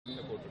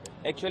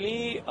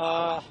Actually,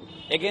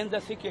 against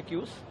the six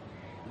accused,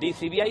 the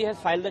CBI has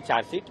filed the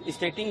charge sheet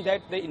stating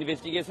that the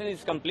investigation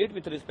is complete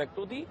with respect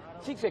to the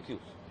six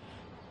accused.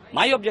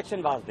 My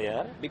objection was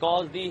there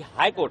because the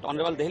High Court,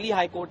 Honorable Delhi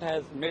High Court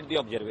has made the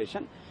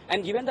observation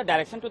and given the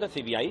direction to the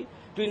CBI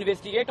to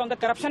investigate on the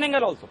corruption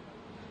angle also.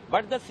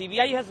 But the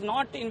CBI has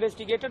not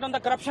investigated on the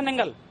corruption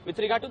angle with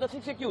regard to the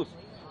six accused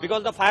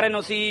because the fire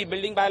NOC,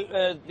 building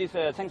by this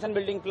sanction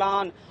building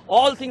plan,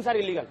 all things are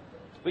illegal,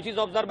 which is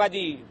observed by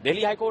the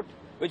Delhi High Court,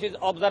 which is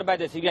observed by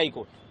the CBI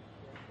court.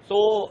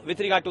 So, with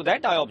regard to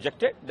that, I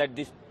objected that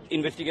this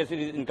investigation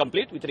is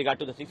incomplete with regard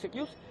to the six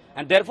accused,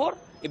 and therefore,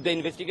 if the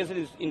investigation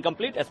is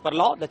incomplete as per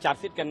law, the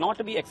charge sheet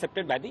cannot be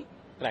accepted by the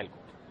trial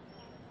court,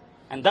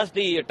 and thus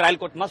the trial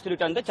court must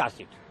return the charge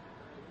sheet.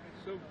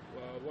 So,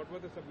 what were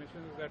the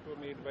submissions that were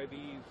made by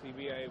the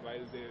CBI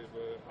while they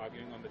were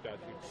arguing on the charge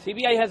sheet?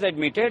 CBI has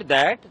admitted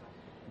that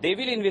they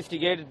will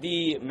investigate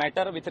the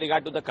matter with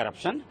regard to the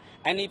corruption,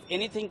 and if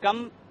anything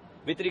comes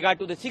with regard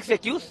to the six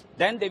accused,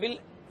 then they will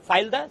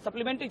file the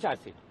supplementary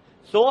charge sheet.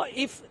 So,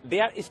 if they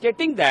are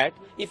stating that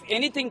if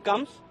anything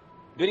comes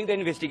during the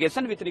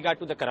investigation with regard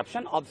to the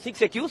corruption of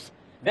six accused,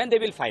 then they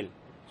will file.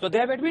 So, they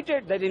have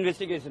admitted that the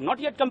investigation is not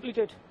yet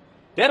completed.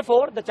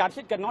 Therefore, the charge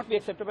sheet cannot be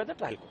accepted by the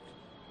trial court.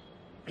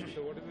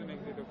 So, what is the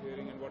next date of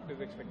hearing and what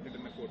is expected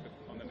in the court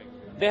on the next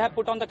day? They have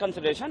put on the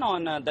consideration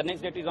on the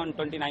next date is on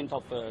 29th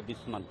of this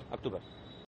month, October.